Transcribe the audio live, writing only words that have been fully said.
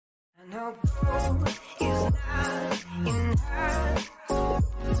So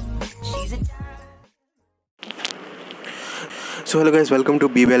hello guys, welcome to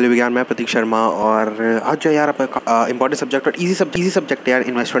BBALLBGYAN। मैं प्रतीक शर्मा और आज जो यार आप इंपॉर्टेंट सब्जेक्ट और इजी सब्जेक्ट है यार,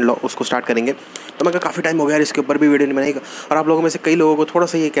 इन्वेस्टमेंट लॉ, उसको स्टार्ट करेंगे। तो मैं काफ़ी टाइम हो गया यार इसके ऊपर भी वीडियो नहीं बनाई, और आप लोगों में से कई लोगों को थोड़ा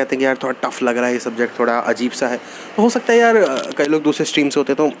सा ये कहते हैं कि यार थोड़ा टफ लग रहा है, ये सब्जेक्ट थोड़ा अजीब सा है। तो हो सकता है यार कई लोग दूसरे स्ट्रीम से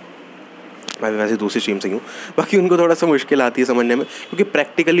होते, तो मैं भी वैसे दूसरी स्ट्रीम से हूँ, बाकी उनको थोड़ा सा मुश्किल आती है समझने में, क्योंकि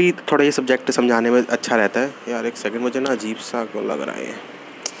प्रैक्टिकली थोड़ा ये सब्जेक्ट समझाने में अच्छा रहता है। यार एक सेकंड, मुझे ना अजीब सा क्यों लग रहा है।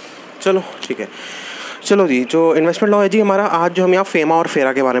 चलो ठीक है, चलो जी। जो इन्वेस्टमेंट लॉ है जी हमारा, आज जो हम यहाँ फेमा और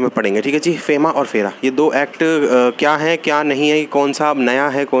फेरा के बारे में पढ़ेंगे। ठीक है जी, फेमा और फेरा ये दो एक्ट क्या है क्या नहीं है, कौन सा नया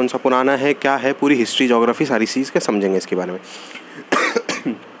है कौन सा पुराना है, क्या है, पूरी हिस्ट्री जोग्राफी सारी चीज़ के समझेंगे इसके बारे में।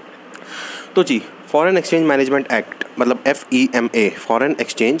 तो जी, फॉरेन एक्सचेंज मैनेजमेंट एक्ट, मतलब FEMA, foreign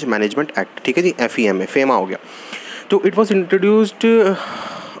exchange management act. ठीक है जी, FEMA, फेमा हो गया। तो it was introduced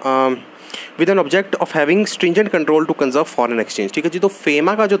with an object of having stringent control to conserve foreign exchange. ठीक है जी, तो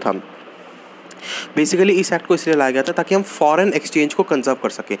फेमा का जो था बेसिकली इस एक्ट को इसलिए लाया गया था ताकि हम फॉरेन एक्सचेंज को कंजर्व कर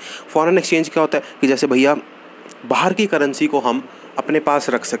सकें। फॉरेन एक्सचेंज क्या होता है कि जैसे भैया बाहर की करेंसी को हम अपने पास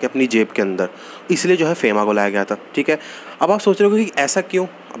रख सके अपनी जेब के अंदर, इसलिए जो है फेमा को लाया गया था। ठीक है, अब आप सोच रहे हो कि ऐसा क्यों,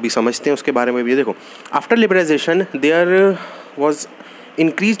 अभी समझते हैं उसके बारे में भी। देखो, after liberalisation there was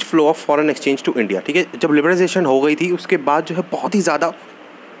increased flow of foreign exchange to India. ठीक है, जब लिबरलाइजेशन हो गई थी उसके बाद जो है बहुत ही ज़्यादा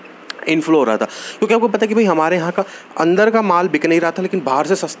इनफ्लो हो रहा था, क्योंकि आपको पता है कि भाई हमारे यहाँ का अंदर का माल बिक नहीं रहा था, लेकिन बाहर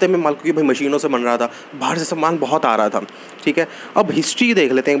से सस्ते में माल, क्योंकि भाई मशीनों से बन रहा था, बाहर से सामान बहुत आ रहा था। ठीक है, अब हिस्ट्री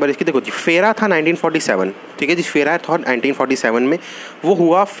देख लेते हैं एक बार इसकी। देखो जी, फेरा था 1947। ठीक है जी, फेरा था 1947 में, वो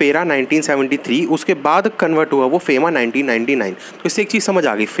हुआ फेरा 1973, उसके बाद कन्वर्ट हुआ वो फेमा 1999। तो इससे एक चीज़ समझ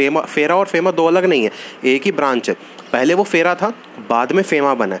आ गई, फेरा और फेमा दो अलग नहीं है, एक ही ब्रांच है। पहले वो फेरा था, बाद में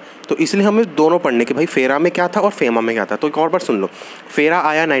फेमा बना है, तो इसलिए हमें दोनों पढ़ने कि भाई फेरा में क्या था और फेमा में क्या था। तो एक और बार सुन लो, फेरा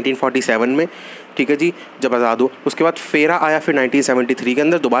आया 1947 में, ठीक है जी, जब आज़ाद हुआ, उसके बाद फेरा आया फिर 1973 के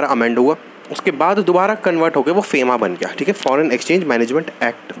अंदर दोबारा अमेंड हुआ, उसके बाद दोबारा कन्वर्ट होकर वो फेमा बन गया। ठीक है, फॉरेन एक्सचेंज मैनेजमेंट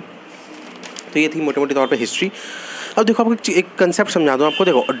एक्ट। तो ये थी मोटे मोटे तौर पे हिस्ट्री। अब देखो, आपको एक कंसेप्ट समझा दूँ आपको।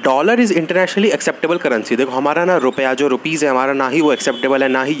 देखो, dollar is internationally acceptable currency. देखो, हमारा ना रुपया जो रुपीज़ है हमारा, ना ही वो एक्सेप्टेबल है,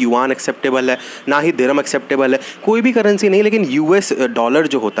 ना ही युआन एक्सेप्टेबल है, ना ही दिरहम एक्सेप्टेबल है, कोई भी करेंसी नहीं। लेकिन US डॉलर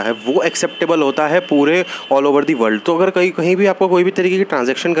जो होता है वो एक्सेप्टेबल होता है पूरे ऑल ओवर दी वर्ल्ड। तो अगर कहीं भी आपको कोई भी तरीके की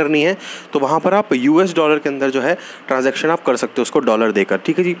ट्रांजैक्शन करनी है तो वहाँ पर आप US डॉलर के अंदर जो है ट्रांजैक्शन आप कर सकते हो उसको डॉलर देकर।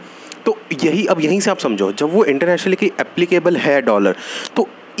 ठीक है जी, तो यहीं से आप समझो, जब वो इंटरनेशनली की एप्लीकेबल है डॉलर, तो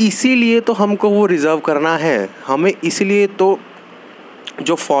इसीलिए तो हमको वो रिज़र्व करना है, हमें इसीलिए तो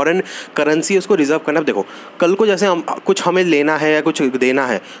जो फॉरेन करेंसी है उसको रिज़र्व करना है। देखो, कल को जैसे हम कुछ हमें लेना है या कुछ देना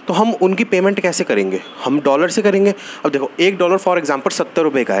है, तो हम उनकी पेमेंट कैसे करेंगे, हम डॉलर से करेंगे। अब देखो, $1 फॉर एग्जांपल 70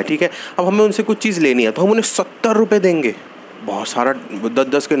 रुपये का है। ठीक है, अब हमें उनसे कुछ चीज़ लेनी है तो हम उन्हें 70 रुपये देंगे। बहुत सारा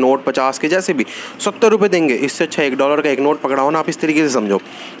 10-10 के नोट, 50 के, जैसे भी 70 रुपये देंगे। इससे अच्छा $1 का एक नोट पकड़ाओ ना आप, इस तरीके से समझो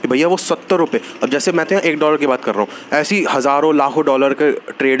कि भैया वो 70 रुपये। अब जैसे मैं तो यहाँ $1 की बात कर रहा हूँ, ऐसी हज़ारों लाखों डॉलर का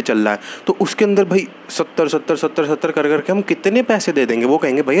ट्रेड चल रहा है, तो उसके अंदर भाई 70 कर करके हम कितने पैसे दे देंगे। वो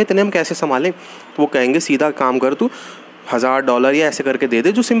कहेंगे भैया इतने हम कैसे संभालें, तो वो कहेंगे सीधा काम कर, तू $1000 या ऐसे करके दे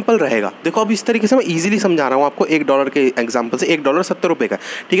दे, जो सिंपल रहेगा। देखो, अब इस तरीके से मैं इजीली समझा रहा हूँ आपको $1 के एग्जांपल से। $1 70 रुपये का।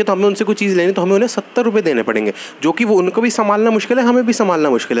 ठीक है, तो हमें उनसे कोई चीज़ लेनी तो हमें उन्हें 70 रुपये देने पड़ेंगे, जो कि वो उनको भी संभालना मुश्किल है, हमें भी संभालना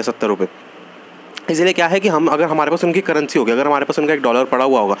मुश्किल है 70 रुपये। इसलिए क्या है कि हम, अगर हमारे पास उनकी करेंसी होगी, अगर हमारे पास उनका $1 पड़ा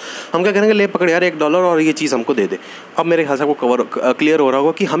हुआ होगा, हम क्या करेंगे, ले पकड़ यार $1 और ये चीज़ हमको दे दे। अब मेरे ख्याल से आपको क्लियर हो रहा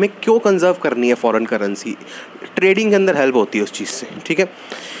होगा कि हमें क्यों कंजर्व करनी है फॉरेन करेंसी। ट्रेडिंग के अंदर हेल्प होती है उस चीज़ से। ठीक है,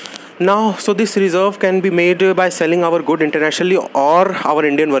 Now, so this reserve can be made by selling our good internationally or our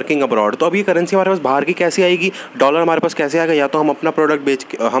Indian working abroad। तो अब ये करेंसी हमारे पास बाहर की कैसे आएगी, डॉलर हमारे पास कैसे आएगा, या तो हम अपना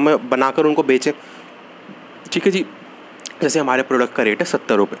प्रोडक्ट हम बनाकर उनको बेचें। ठीक है जी, जैसे हमारे प्रोडक्ट का रेट है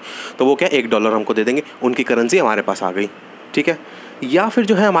 70 रुपये, तो वो क्या $1 हमको दे देंगे, उनकी करेंसी हमारे पास आ गई। ठीक है, या फिर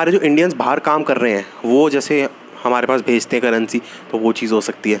जो है हमारे जो इंडियंस बाहर काम कर रहे हैं वो जैसे हमारे पास भेजते हैं करेंसी, तो वो चीज़ हो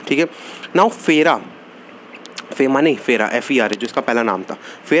सकती है। ठीक है, नाउ फेमा नहीं, फेरा, FERA जो इसका पहला नाम था।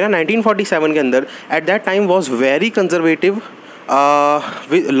 फेरा 1947 के अंदर at that time was very conservative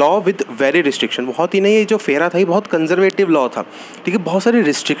law with very restriction. बहुत ही नहीं, ये जो फेरा था ये बहुत कंजर्वेटिव लॉ था। ठीक है, बहुत सारी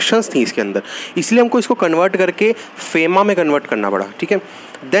रिस्ट्रिक्शंस थी इसके अंदर, इसलिए हमको इसको कन्वर्ट करके फेमा में कन्वर्ट करना पड़ा। ठीक है,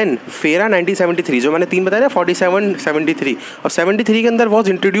 देन फेरा 1973, जो मैंने 3 बताया ना, 47, 73 और 73 के अंदर was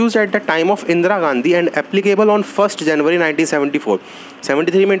introduced at the time of Indira Gandhi and applicable on 1 जनवरी 1974।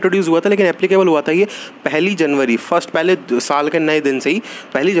 73 में इंट्रोड्यूस हुआ था, लेकिन एप्लीकेबल हुआ था ये 1 जनवरी, पहले साल के नए दिन से ही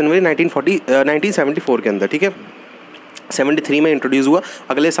 1 जनवरी 1974 के अंदर। ठीक है, 73 में इंट्रोड्यूस हुआ,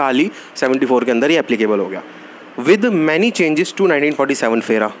 अगले साल ही 74 के अंदर ये एप्लीकेबल हो गया, विद मैनी चेंजेस टू 1947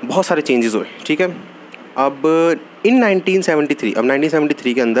 फेरा। बहुत सारे चेंजेस हुए। ठीक है, अब इन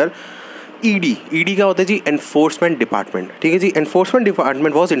 1973 के अंदर ईडी क्या होता है जी, एनफोर्समेंट डिपार्टमेंट, ठीक है जी। एनफोर्समेंट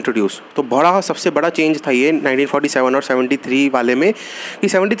डिपार्टमेंट वाज इंट्रोड्यूस, तो बड़ा सबसे बड़ा चेंज था ये 1947 और 73 वाले में, कि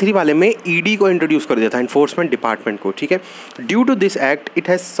 73 वाले में ईडी को इंट्रोड्यूस कर दिया था, एनफोर्समेंट डिपार्टमेंट को, ठीक है। Due to this act it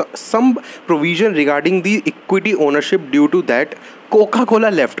has some provision regarding the equity ownership, due to that Coca Cola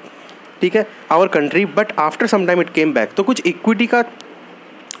left, ठीक है, our country, but after some time it came back. तो कुछ इक्विटी का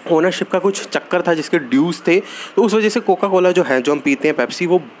ओनरशिप का कुछ चक्कर था जिसके ड्यूज थे, तो उस वजह से कोका कोला जो है, जो हम पीते हैं पेप्सी,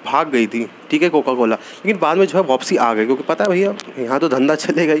 वो भाग गई थी, ठीक है, कोका कोला, लेकिन बाद में जो है वापसी आ गई, क्योंकि पता है भैया यहाँ तो धंधा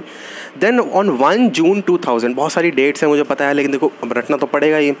चलेगा ही। देन ऑन 1 जून 2000, बहुत सारी डेट्स हैं मुझे पता है, लेकिन देखो अब रटना तो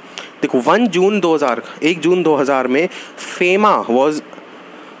पड़ेगा ये। देखो 1 जून 2000 में FEMA was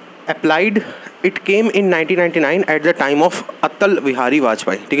applied, it came in 1999 at the time of Atal Bihari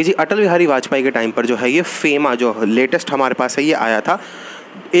Vajpayee, ठीक है जी। अटल बिहारी वाजपेयी के टाइम पर जो है ये फेमा जो लेटेस्ट हमारे पास है ये आया था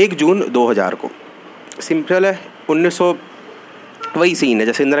 1 जून 2000 को। सिंपल है, 1900 वही सीन है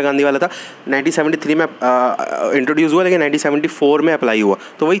जैसे इंदिरा गांधी वाला था, 1973 में इंट्रोड्यूस हुआ, लेकिन 1974 में अप्लाई हुआ,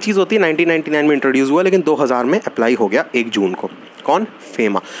 तो वही चीज़ होती है, 1999 में इंट्रोड्यूस हुआ, लेकिन 2000 में अप्लाई हो गया 1 जून को। कौन?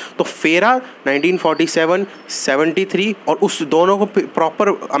 फेमा। तो फेरा 1947, 73 और उस दोनों को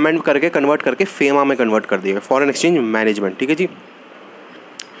प्रॉपर अमेंड करके कन्वर्ट करके फेमा में कन्वर्ट कर दिया, फॉरेन एक्सचेंज मैनेजमेंट, ठीक है जी।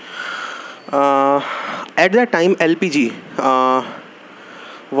 At that time LPG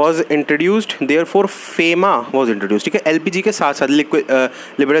was introduced, therefore FEMA was introduced, ठीक है। LPG के साथ साथ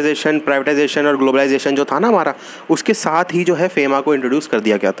लिबरलाइजेशन, प्राइवेटाइजेशन और ग्लोबलाइजेशन जो था ना हमारा, उसके साथ ही जो है फेमा को इंट्रोड्यूस कर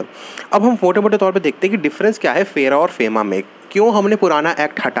दिया गया था। अब हम मोटे मोटे तौर पे देखते हैं कि डिफरेंस क्या है फेरा और फेमा में, क्यों हमने पुराना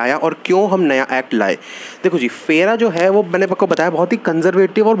एक्ट हटाया और क्यों हम नया एक्ट लाए। देखो जी, फेरा जो है वो मैंने आपको बताया बहुत ही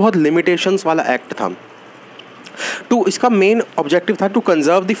कंजर्वेटिव और बहुत लिमिटेशंस वाला एक्ट था। तो इसका मेन ऑब्जेक्टिव था to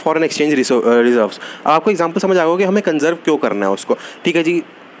conserve the foreign exchange reserves. आपको एग्जांपल समझ आएगा कि हमें कंजर्व क्यों करना है उसको, ठीक है जी।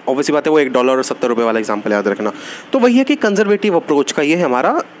 ऑब्वियसली बात है, वो $1 और 70 रुपये वाला एग्जांपल याद रखना। तो वही है कि कंजर्वेटिव अप्रोच का ये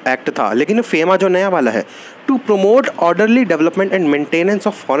हमारा एक्ट था। लेकिन फेमा जो नया वाला है, to promote orderly development and maintenance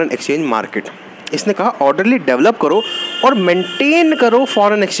of foreign exchange market. इसने कहा ऑर्डरली डेवलप करो और मेंटेन करो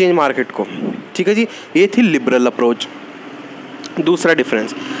फॉरेन एक्सचेंज मार्केट को, ठीक है जी। ये थी लिबरल अप्रोच। दूसरा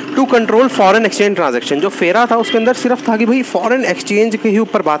difference, to control foreign exchange transaction. जो फेरा था उसके अंदर सिर्फ था कि भाई फॉरेन एक्सचेंज के ही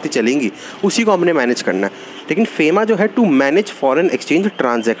ऊपर बातें चलेंगी, उसी को हमने मैनेज करना है। लेकिन फेमा जो है to manage foreign exchange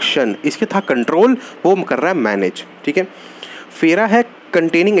transaction, इसके था कंट्रोल, वो कर रहा है मैनेज, ठीक है। फेरा है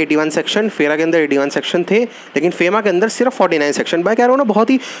कंटेनिंग 81 सेक्शन, फेरा के अंदर 81 सेक्शन थे, लेकिन फेमा के अंदर सिर्फ 49 सेक्शन। मैं कह रहा हूँ ना, बहुत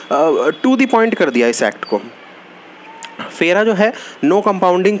ही टू द पॉइंट कर दिया इस एक्ट को। फेरा जो है no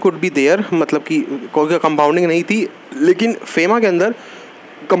compounding could be there, मतलब कि कोई कंपाउंडिंग नहीं थी, लेकिन फेमा के अंदर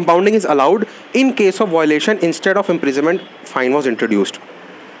compounding is allowed in case of violation, instead of imprisonment fine was introduced.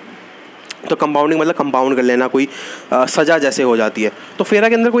 तो कंपाउंडिंग मतलब कंपाउंड कर लेना, कोई सज़ा जैसे हो जाती है। तो फेरा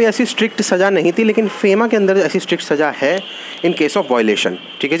के अंदर कोई ऐसी स्ट्रिक्ट सज़ा नहीं थी, लेकिन फेमा के अंदर ऐसी स्ट्रिक्ट सज़ा है इन केस ऑफ वायलेशन,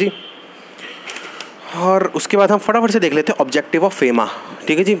 ठीक है जी। और उसके बाद हम फटाफट से देख लेते हैं ऑब्जेक्टिव ऑफ फेमा,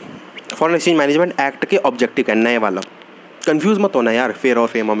 ठीक है जी। फॉरेन एक्सचेंज मैनेजमेंट एक्ट के ऑब्जेक्टिव है नए वाला, कंफ्यूज मत होना यार फेरा और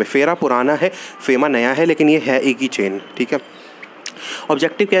फेमा में। फेरा पुराना है, फेमा नया है, लेकिन ये है एक ही चेन, ठीक है।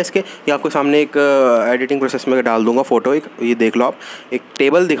 ऑब्जेक्टिव क्या है इसके, ये आपको सामने एक एडिटिंग प्रोसेस में डाल दूंगा फोटो, एक ये देख लो आप। एक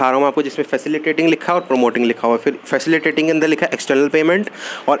टेबल दिखा रहा हूँ आपको जिसमें फैसिलिटेटिंग लिखा है और प्रमोटिंग लिखा हुआ है। फिर फैसिलिटेटिंग के अंदर लिखा है एक्सटर्नल पेमेंट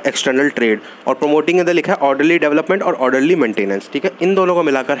और एक्सटर्नल ट्रेड, और प्रमोटिंग के अंदर लिखा है ऑर्डरली डेवलपमेंट और ऑर्डरली मेंटेनेंस, ठीक है। इन दोनों को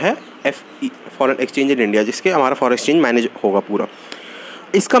मिलाकर है FE, foreign exchange in India, जिसके हमारा फॉरेन एक्सचेंज मैनेज होगा पूरा।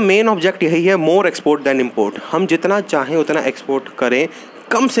 इसका मेन ऑब्जेक्ट यही है, मोर एक्सपोर्ट दैन इम्पोर्ट। हम जितना चाहें उतना एक्सपोर्ट करें,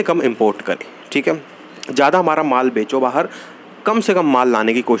 कम से कम इम्पोर्ट करें, ठीक है। ज़्यादा हमारा माल बेचो बाहर, कम से कम माल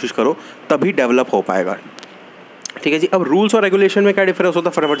लाने की कोशिश करो, तभी डेवलप हो पाएगा, ठीक है जी। अब रूल्स और रेगुलेशन में क्या डिफरेंस होता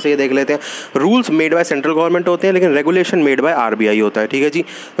है, फटाफट से ये देख लेते हैं। Rules made by central government होते हैं, लेकिन रेगुलेशन मेड बाय RBI होता है, ठीक है जी।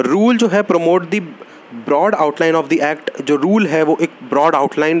 रूल जो है promote the broad outline of the act, जो रूल है वो एक ब्रॉड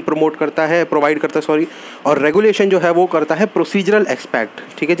आउटलाइन प्रमोट करता है, प्रोवाइड करता है, सॉरी। और रेगुलेशन जो है वो करता है प्रोसीजरल एस्पेक्ट,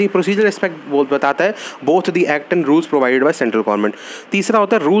 ठीक है जी। प्रोसीजरल एस्पेक्ट बताता है both the act and rules provided by central government. तीसरा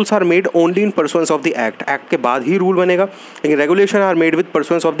होता है rules are made only in pursuance of the act, act के बाद ही रूल बनेगा। लेकिन regulation are made with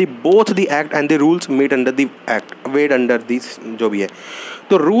pursuance of the both the act and the rules made under the act, made under this जो भी है।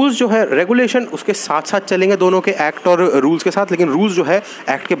 तो rules जो है, रेगुलेशन उसके साथ साथ चलेंगे दोनों के, एक्ट और रूल्स के साथ, लेकिन रूल्स जो है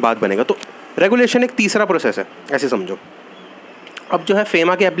एक्ट के बाद बनेगा। तो रेगुलेशन एक तीसरा प्रोसेस है, ऐसे समझो। अब जो है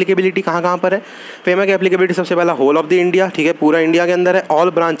फेमा की एप्लीकेबिलिटी कहाँ कहाँ पर है। फेमा की एप्लीकेबिलिटी सबसे पहला होल ऑफ द इंडिया, ठीक है, पूरा इंडिया के अंदर है। All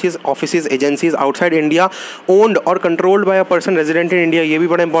branches, offices, agencies outside India owned और controlled by a person resident in India. ये भी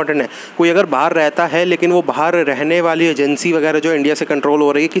बड़ा इंपॉर्टेंट है। कोई अगर बाहर रहता है, लेकिन वो बाहर रहने वाली एजेंसी वगैरह जो इंडिया से कंट्रोल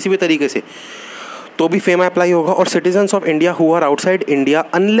हो रही है किसी भी तरीके से, तो भी फेमा अप्लाई होगा। और citizens of India who are outside India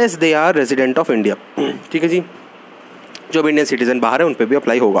unless they are resident of India, ठीक है जी। जो भी इंडियन सिटीजन बाहर है उन पर भी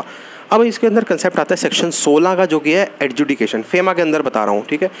अप्लाई होगा। अब इसके अंदर कंसेप्ट आता है सेक्शन 16 का, जो कि है एडजुडिकेशन। फेमा के अंदर बता रहा हूँ,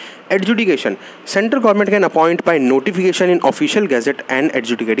 ठीक है। Adjudication, central government can appoint by notification in official gazette and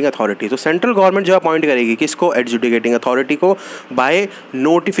adjudicating authority. तो सेंट्रल गवर्नमेंट जो अपॉइंट करेगी किसको, एडजुडिकेटिंग अथॉरिटी को, by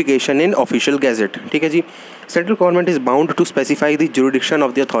notification in official gazette, ठीक है जी। Central government is bound to specify the jurisdiction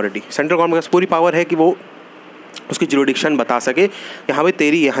of the authority. Central government का पूरी power है कि वो उसकी जुरिडिक्शन बता सके, यहाँ पे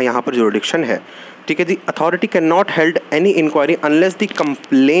तेरी यहाँ पर जुरिडिक्शन है, ठीक है जी। Authority can not held any inquiry unless the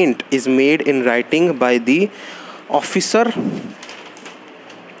complaint is made in writing by the officer,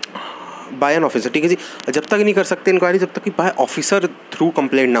 bye an officer, ठीक है जी। जब तक नहीं कर सकते इंक्वायरी जब तक कि बाय ऑफिसर थ्रू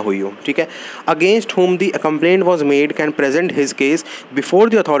कंप्लेंट ना हुई हो, ठीक है। Against whom the complaint was maid can present his case before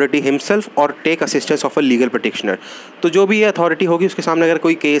the authority himself और take assistance of a legal practitioner. तो जो भी ये अथॉरिटी होगी उसके सामने अगर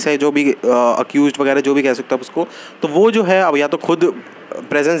कोई केस है, जो भी अक्यूज्ड वगैरह जो भी कह सकता है उसको, तो वो जो है अब या तो खुद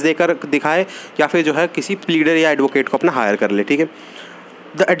प्रेजेंस देकर दिखाए या फिर जो है किसी प्लीडर या एडवोकेट को अपना हायर कर ले, ठीक है।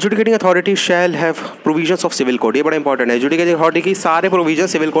 The adjudicating authority shall have provisions of civil code. ये बड़ा इंपॉर्टेंट है, एडजुडिकेटिंग अथॉरिटी की सारे प्रोविजन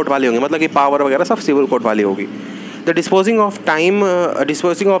सिविल कोड वाले होंगे, मतलब कि पावर वगैरह सब सिविल कोड वाली होगी। The disposing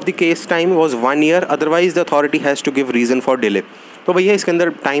of the case time was 1 year, otherwise the authority has to give reason for delay. तो भैया इसके अंदर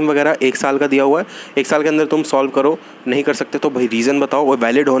टाइम वगैरह 1 साल का दिया हुआ है, 1 साल के अंदर तुम सॉल्व करो, नहीं कर सकते तो भाई रीज़न बताओ, वो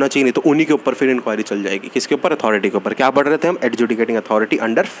वैलिड होना चाहिए, नहीं तो उन्हीं के ऊपर फिर इंक्वायरी चल जाएगी। किसके ऊपर, अथॉरिटी के ऊपर। क्या पढ़ रहे थे हम, adjudicating authority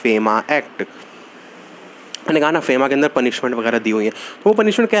under FEMA act. मैंने कहा ना फेमा के अंदर पनिशमेंट वगैरह दी हुई है, तो वो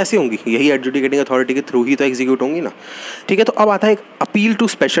पनिशमेंट कैसी होंगी, यही एडजुडिकेटिंग अथॉरिटी के थ्रू ही तो एग्जीक्यूट होंगी ना, ठीक है। तो अब आता है एक अपील टू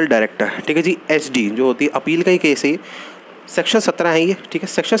स्पेशल डायरेक्टर, ठीक है जी। एसडी जो होती है अपील का ही केस है, सेक्शन 17 है ये, ठीक है।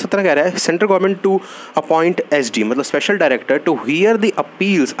 सेक्शन 17 कह रहा है central government to appoint SD मतलब special director to here the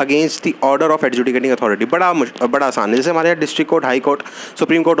appeals against the order of adjudicating authority. बड़ा आसान है, जैसे हमारे यहाँ district court, high court,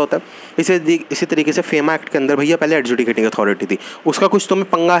 supreme court होता है, इसी तरीके से फेमा एक्ट के अंदर भैया पहले एडजुडिकेटिंग अथॉरिटी थी, उसका कुछ तुम्हें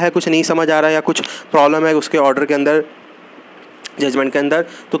पंगा है, कुछ नहीं समझ आ रहा है या कुछ प्रॉब्लम है उसके ऑर्डर के अंदर, जजमेंट के अंदर,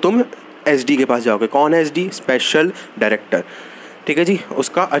 तो तुम एसडी के पास जाओगे। कौन है एसडी, स्पेशल डायरेक्टर, ठीक है जी,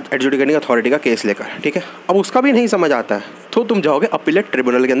 उसका एडजुडिकेटिंग अथॉरिटी का केस लेकर, ठीक है। अब उसका भी नहीं समझ आता है तो तुम जाओगे अपीलेट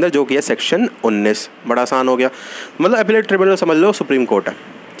ट्रिब्यूनल के अंदर, जो कि है सेक्शन 19। बड़ा आसान हो गया, मतलब अपीलेट ट्रिब्यूनल समझ लो सुप्रीम कोर्ट है,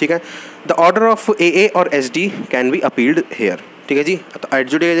 ठीक है। द ऑर्डर ऑफ AA और SD can be appealed hair, ठीक है जी। तो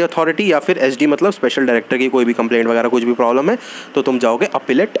एडजुडिकेटिंग अथॉरिटी या फिर SD मतलब स्पेशल डायरेक्टर की कोई भी कंप्लेंट वगैरह कुछ भी प्रॉब्लम है तो तुम जाओगे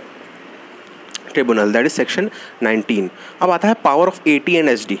appellate tribunal, that is section 19। अब आता है power of AT and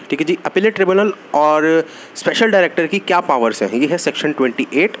SD, ठीक है जी। अपीलेट ट्रिब्यूनल और स्पेशल डायरेक्टर की क्या पावर्स हैं, ये है सेक्शन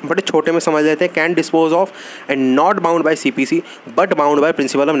 28, बड़े छोटे में समझ लेते हैं। Can dispose of and not bound by CPC but bound by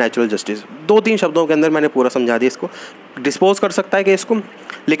principle of natural justice. 2-3 शब्दों के अंदर मैंने पूरा समझा दिया इसको। डिस्पोज कर सकता है केस को,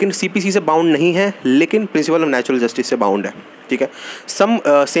 लेकिन CPC से बाउंड नहीं है, लेकिन प्रिंसिपल ऑफ नेचुरल जस्टिस से बाउंड है, ठीक है।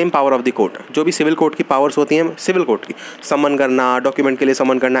 Same power of the court, जो भी सिविल कोर्ट की पावर्स होती हैं, सिविल कोर्ट की समन करना, डॉक्यूमेंट के लिए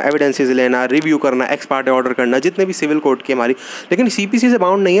समन करना, एविडेंसेस लेना, रिव्यू करना, एक्स पार्टे ऑर्डर करना, जितने भी सिविल कोर्ट की हमारी, लेकिन CPC से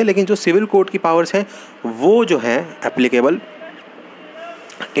बाउंड नहीं है। लेकिन जो सिविल कोर्ट की पावर्स हैं वो जो है एप्लीकेबल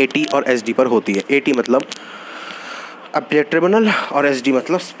AT और SD पर होती है। AT मतलब अपीलेट ट्रिब्यूनल और SD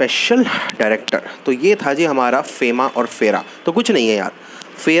मतलब स्पेशल डायरेक्टर। तो ये था जी हमारा फेमा और फेरा। तो कुछ नहीं है यार,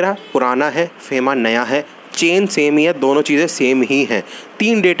 फेरा पुराना है, फेमा नया है, चेन सेम ही है, दोनों चीज़ें सेम ही हैं।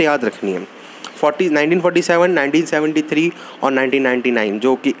 3 डेट याद रखनी है, 1947, 1973 और 1999,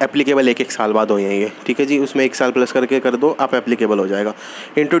 जो कि एप्लीकेबल एक साल बाद हुए हैं ये, ठीक है जी। उसमें 1 साल प्लस करके कर दो, आप एप्लीकेबल हो जाएगा।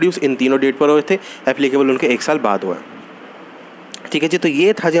 इंट्रोड्यूस इन तीनों डेट पर हुए थे, एप्लीकेबल उनके 1 साल बाद हुआ, ठीक है जी। तो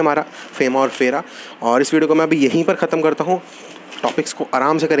ये था जी हमारा फेमा और फेरा, और इस वीडियो को मैं अभी यहीं पर ख़त्म करता हूँ। टॉपिक्स को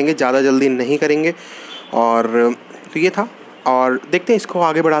आराम से करेंगे, ज़्यादा जल्दी नहीं करेंगे, और तो ये था। और देखते हैं इसको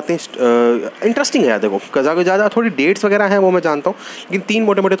आगे बढ़ाते हैं। इंटरेस्टिंग है यार, देखो ज़्यादा थोड़ी डेट्स वगैरह हैं वो मैं जानता हूँ, लेकिन 3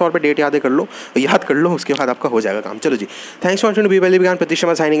 मोटे तौर पे डेट याद कर लो, उसके बाद आपका हो जाएगा काम। चलो जी, थैंक्स फॉर वाचिंग BBALLBGYAN,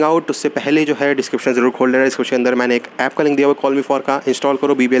 प्रतिष्ठा साइनिंग आउट। उससे पहले जो है डिस्क्रिप्शन जरूर खोल लेना, डिस्क्रिप्शन के अंदर मैंने एक ऐप का लिंक दिया हुआ, कॉल मी फॉर का, इंस्टॉल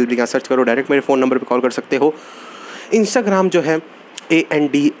करो, BBALLBGYAN सर्च करो, डायरेक्ट मेरे फ़ोन नंबर पर कॉल कर सकते हो। इंस्टाग्राम जो है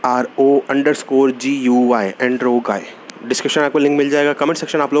ANDRO_GUY एंड्रोगाय, डिस्क्रिप्शन आपको लिंक मिल जाएगा। कमेंट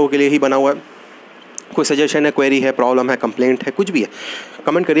सेक्शन आप लोगों के लिए ही बना हुआ है, कोई सजेशन है, क्वेरी है, प्रॉब्लम है, कंप्लेंट है, कुछ भी है,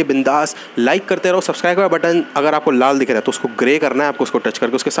 कमेंट करिए बिंदास। लाइक करते रहो, सब्सक्राइब का बटन अगर आपको लाल दिख रहा है तो उसको ग्रे करना है, आपको उसको टच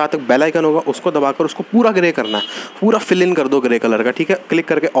करके, उसके साथ एक बेल आइकन होगा उसको दबाकर उसको पूरा ग्रे करना है, पूरा फिल इन कर दो ग्रे कलर का, ठीक है। क्लिक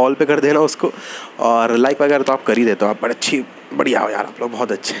करके ऑल पे कर देना उसको, और लाइक वगैरह तो आप कर ही देते हो, आप बड़े बढ़िया हो यार, आप लोग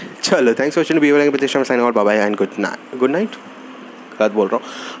बहुत अच्छे। चलो थैंक्स फॉर वाचिंग BBALLBGYAN, प्रतिष्ठा signing out, bye bye and good night. गलत बोल रहा हूँ,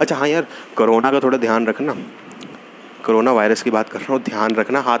 अच्छा हाँ यार, कोरोना का थोड़ा ध्यान रखना, कोरोना वायरस की बात कर रहा हूँ, ध्यान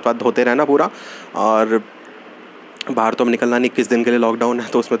रखना, हाथ धोते रहना पूरा, और बाहर तो हम निकलना नहीं, 21 दिन के लिए लॉकडाउन है,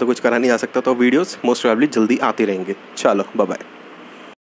 तो उसमें तो कुछ करा नहीं जा सकता, तो वीडियोस मोस्ट प्रोबेबली जल्दी आती रहेंगी। चलो बाय बाय।